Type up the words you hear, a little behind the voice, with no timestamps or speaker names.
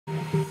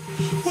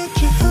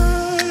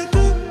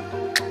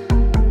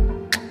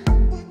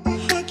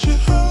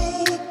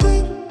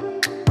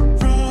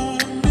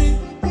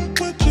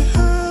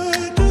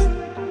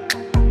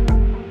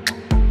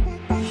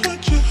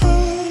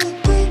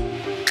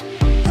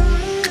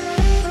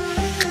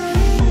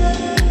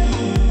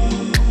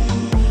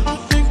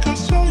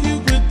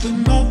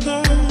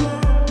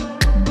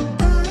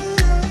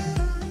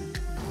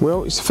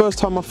It's the first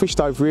time I fished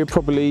over here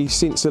probably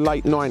since the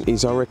late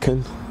 90s, I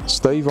reckon.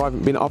 Steve,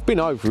 I've been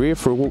over here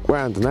for a walk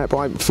round and that, but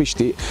I haven't fished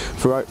it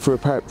for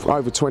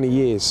over 20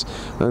 years,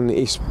 and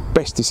it's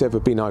best it's ever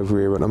been over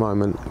here at the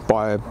moment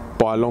by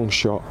a long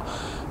shot.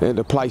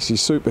 The place is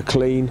super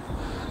clean.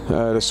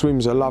 The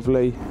swims are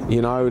lovely,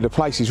 you know, the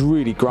place is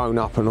really grown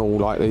up and all,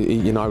 like,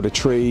 you know, the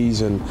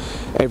trees and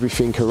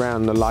everything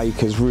around the lake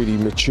has really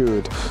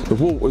matured. The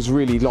water's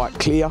really like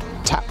clear,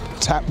 tap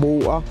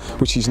water,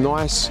 which is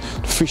nice.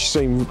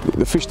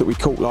 The fish that we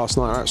caught last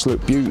night are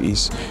absolute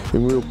beauties,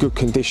 in real good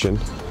condition.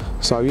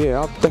 So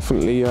yeah, I've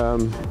definitely,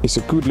 it's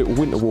a good little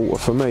winter water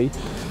for me,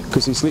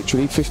 because it's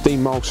literally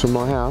 15 miles from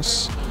my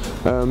house.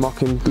 I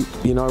can,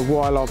 you know,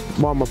 while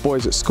my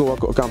boy's at school, I've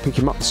got to go and pick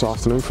him up this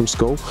afternoon from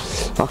school.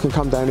 I can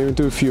come down here and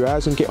do a few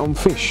hours and get on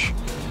fish,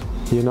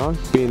 you know,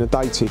 being a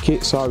day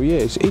ticket. So yeah,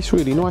 it's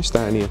really nice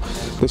down here.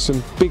 There's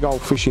some big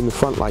old fish in the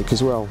front lake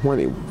as well. When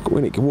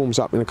it warms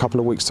up in a couple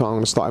of weeks' time, I'm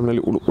going to start having a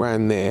little look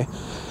round there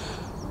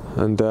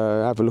and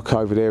have a look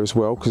over there as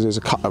well, because there's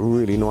a couple of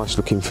really nice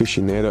looking fish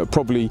in there that are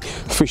probably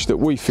fish that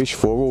we fished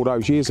for all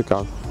those years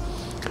ago.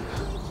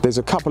 There's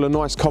a couple of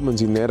nice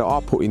commons in there that I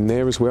put in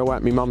there as well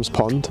at my mum's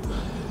pond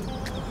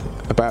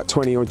about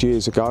 20 odd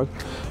years ago.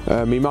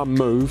 My mum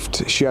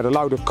moved, she had a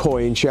load of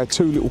koi and she had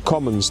two little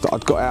commons that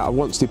I'd got out of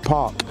Wanstead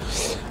Park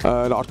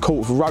that I'd caught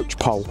with a roach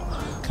pole.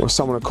 Or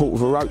someone had caught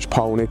with a roach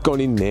pole, and they'd gone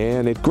in there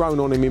and they'd grown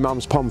on in my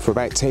mum's pond for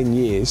about 10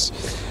 years,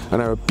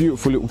 and they were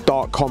beautiful little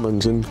dark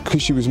commons, and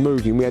because she was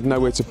moving we had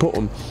nowhere to put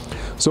them.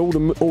 So all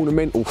the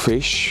ornamental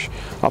fish,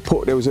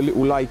 there was a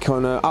little lake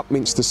on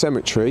Upminster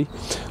Cemetery,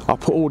 I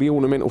put all the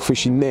ornamental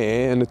fish in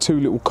there, and the two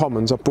little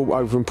commons I brought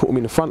over and put them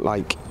in the front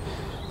lake,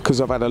 because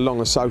I've had a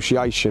long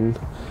association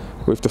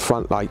with the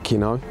front lake, you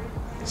know.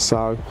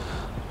 So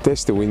they're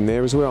still in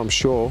there as well, I'm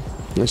sure.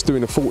 It's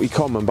doing a 40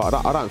 common, but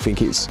I don't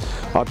think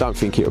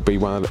it'll be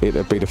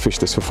it'll be the fish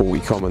that's for 40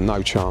 common,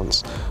 no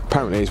chance.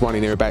 Apparently there's one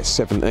in there about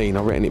 17.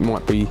 I reckon it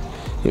might be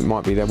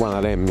one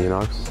of them, you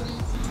know.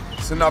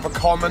 It's another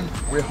common.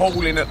 We're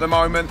hauling at the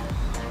moment.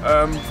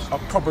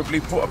 I've probably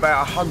put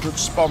about 100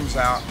 spoms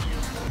out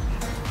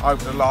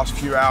over the last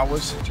few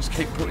hours. Just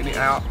keep putting it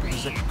out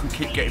because we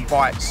keep getting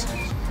bites.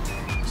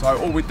 So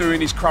all we're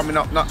doing is crumbing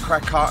up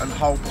nutcracker and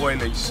whole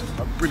boilies.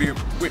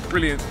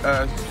 Brilliant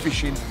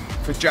fishing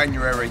for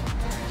January.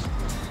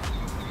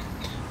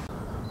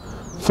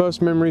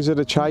 First memories of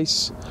the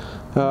chase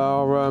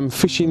are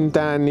fishing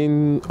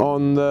down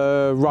on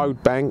the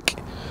road bank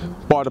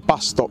by the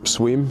bus stop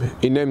swim.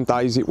 In them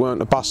days it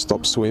weren't a bus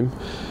stop swim,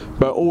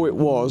 but all it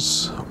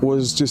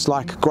was just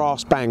like a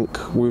grass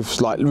bank with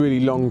like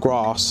really long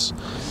grass.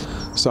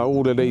 So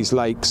all of these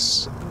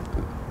lakes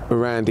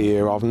around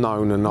here I've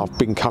known, and I've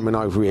been coming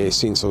over here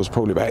since I was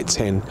probably about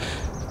 10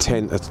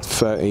 to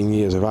 13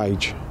 years of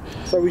age.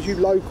 So was you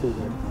local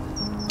then?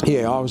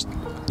 Yeah, I was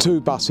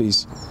 2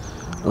 buses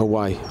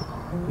away.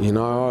 You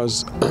know,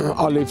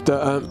 I lived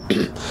at,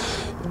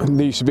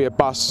 there used to be a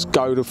bus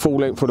go the full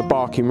length of the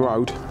Barking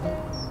Road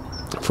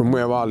from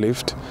where I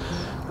lived,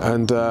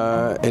 and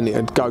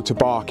it'd go to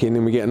Barking,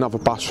 and we get another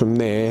bus from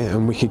there,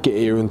 and we could get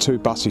here in 2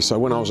 buses. So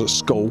when I was at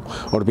school,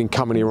 I'd have been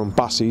coming here on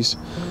buses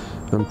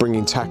and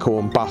bringing tackle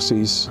on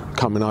buses,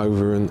 coming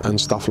over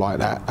and stuff like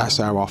that. That's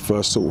how I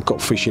first sort of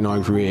got fishing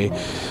over here.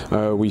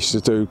 We used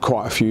to do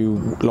quite a few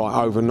like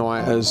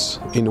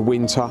overnighters in the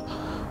winter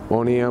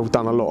on here. We've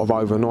done a lot of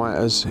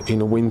overnighters in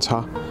the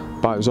winter,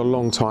 but it was a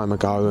long time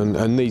ago,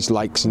 and these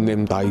lakes in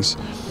them days,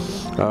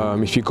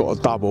 if you got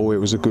a double, it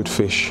was a good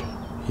fish.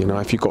 You know,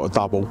 if you got a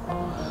double,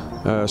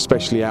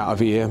 especially out of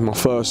here. My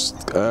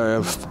first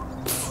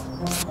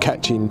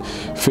catching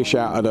fish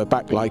out of the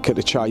back lake at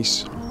the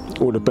Chase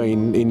would have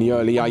been in the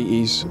early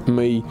 80s,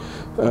 me,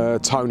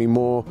 Tony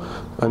Moore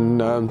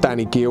and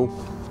Danny Gill,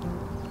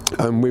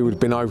 and we would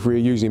have been over here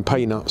using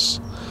peanuts.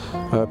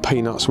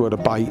 Peanuts were the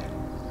bait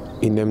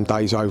in them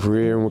days over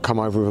here, and we'd come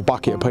over with a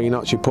bucket of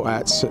peanuts. You put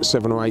out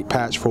 7 or 8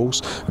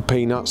 pouchfuls of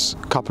peanuts,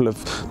 a couple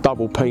of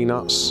double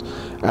peanuts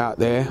out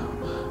there,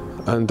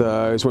 and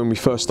it was when we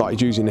first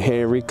started using the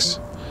hair rigs,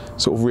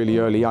 sort of really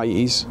early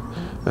 80s,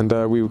 and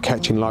we were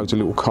catching loads of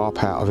little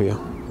carp out of here,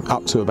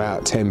 up to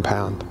about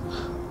 £10.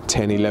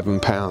 10, 11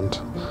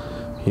 pound,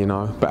 you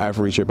know, but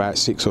average about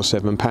 6 or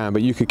 7 pound,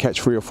 but you could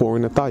catch 3 or 4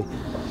 in a day.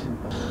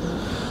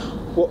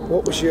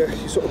 What was your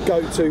sort of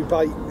go-to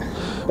bait?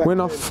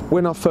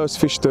 When I first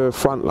fished the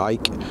front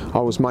lake, I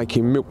was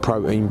making milk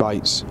protein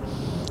baits.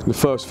 The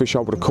first fish I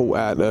would have caught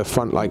out the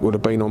front lake would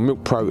have been on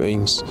milk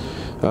proteins.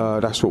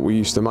 That's what we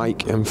used to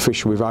make and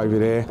fish with over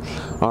there.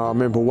 I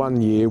remember one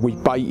year we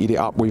baited it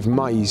up with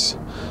maize.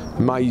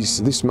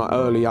 Maize, this is my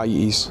early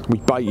 80s, we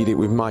baited it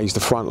with maize, the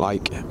front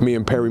lake, me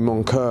and Perry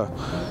Moncur.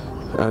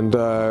 And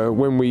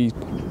when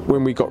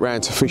we got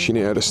round to fishing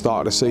it at the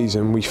start of the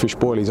season, we fished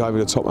boilies over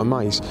the top of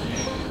maize.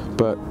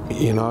 But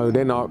you know,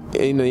 then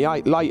in the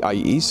late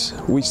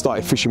 80s, we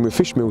started fishing with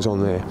fish meals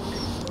on there.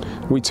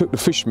 We took the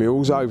fish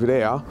meals over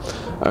there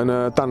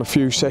and done a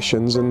few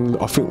sessions, and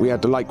I think we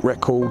had the lake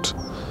record.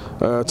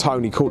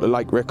 Tony caught the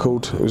lake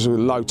record. It was a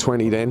low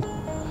 20 then.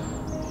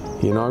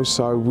 You know,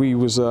 so we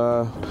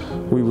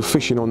were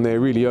fishing on there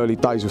really early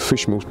days with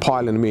fish mills,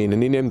 piling them in,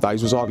 and in them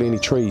days was hardly any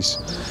trees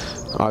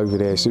over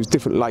there. So it was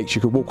different lakes.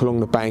 You could walk along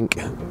the bank,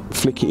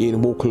 flick it in,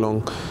 and walk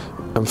along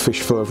and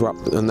fish further up,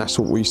 and that's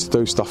what we used to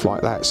do, stuff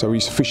like that. So we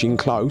used to fish in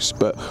close,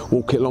 but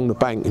walk it along the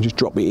bank and just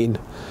drop it in.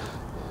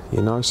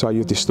 You know, so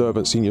your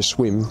disturbance in your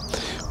swim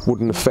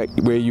wouldn't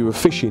affect where you were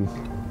fishing.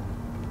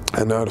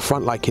 And the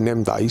front lake in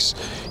them days,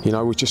 you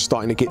know, was just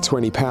starting to get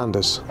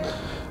 20-pounders,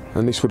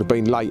 and this would have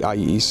been late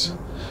 80s.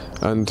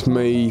 And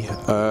me,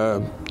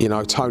 you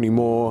know, Tony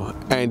Moore,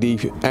 Andy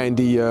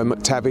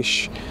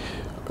McTavish,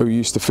 who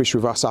used to fish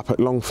with us up at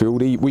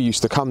Longfield, we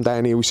used to come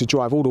down here. We used to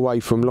drive all the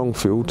way from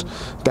Longfield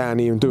down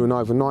here and do an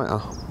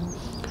overnighter.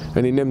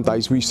 And in them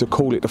days, we used to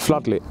call it the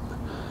floodlit,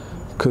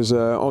 because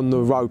on the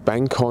road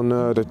bank on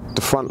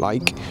the front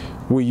lake,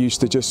 we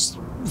used to just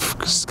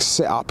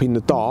set up in the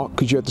dark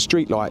because you had the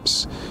street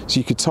lights, so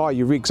you could tie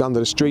your rigs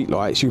under the street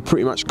lights. You could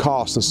pretty much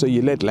cast and see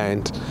your lead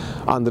land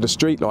under the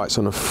street lights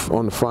on the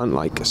front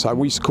lake. So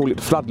we used to call it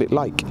the floodlit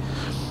lake,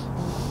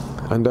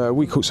 and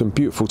we caught some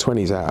beautiful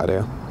 20s out of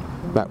there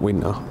that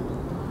winter.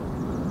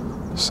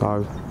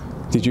 So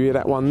did you hear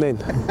that one then?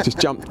 Just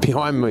jumped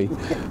behind me.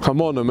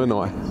 I'm on them, ain't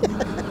I?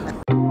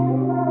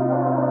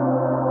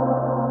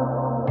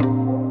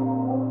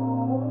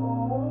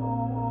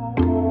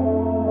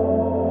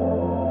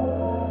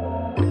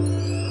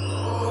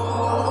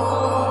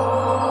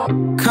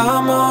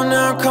 Come on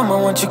now, come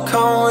on, won't you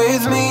come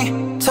with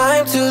me?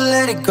 Time to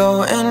let it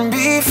go and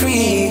be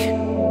free.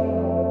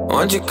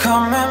 Won't you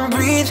come and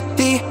breathe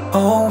the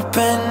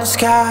open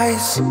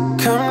skies? Come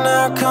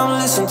now, come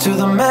listen to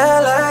the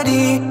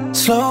melody.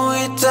 Slow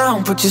it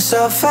down, put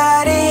yourself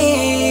at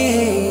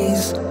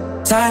ease.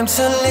 Time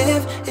to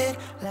live it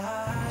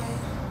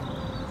life.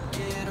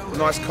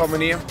 Nice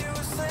common here.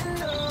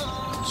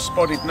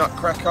 Spotted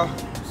nutcracker.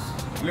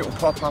 Little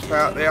pop-up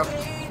out there.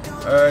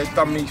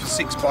 Done me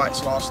 6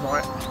 bites last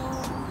night,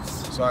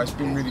 so it's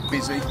been really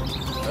busy.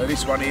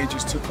 This one here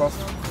just took off.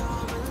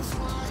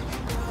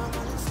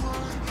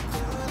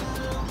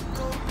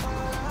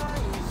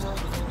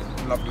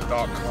 Lovely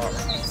dark carp.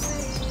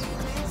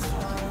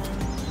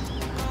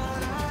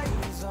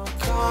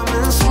 Come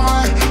and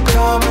swim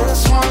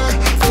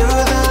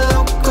through the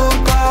local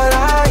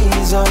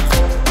paraiso,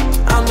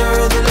 under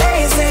the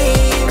lazy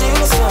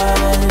evening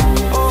sun.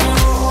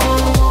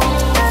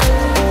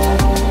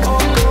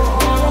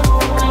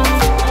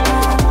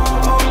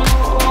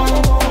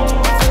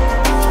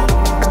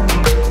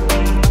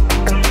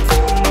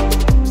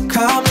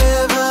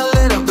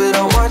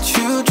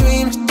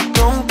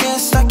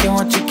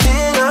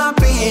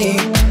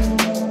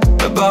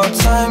 About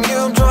time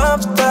you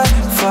dropped that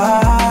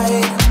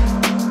fight.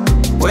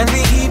 When the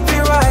heat be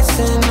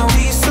rising,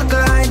 we still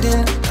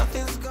gliding.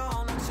 Nothing's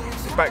gonna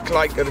change. The back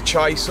lake of the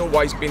Chase,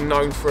 always been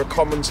known for a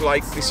commons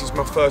lake. This is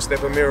my first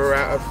ever mirror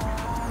out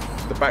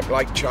of the back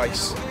lake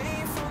Chase.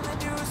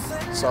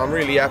 So I'm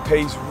really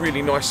happy. He's a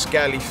really nice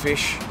scally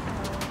fish.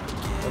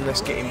 And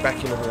let's get him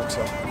back in the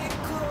water.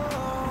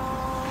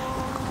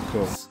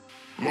 Cool.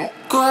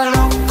 Loco,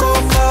 loco,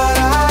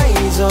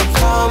 paraiso.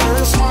 Come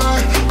and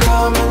swim,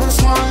 come and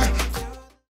swim.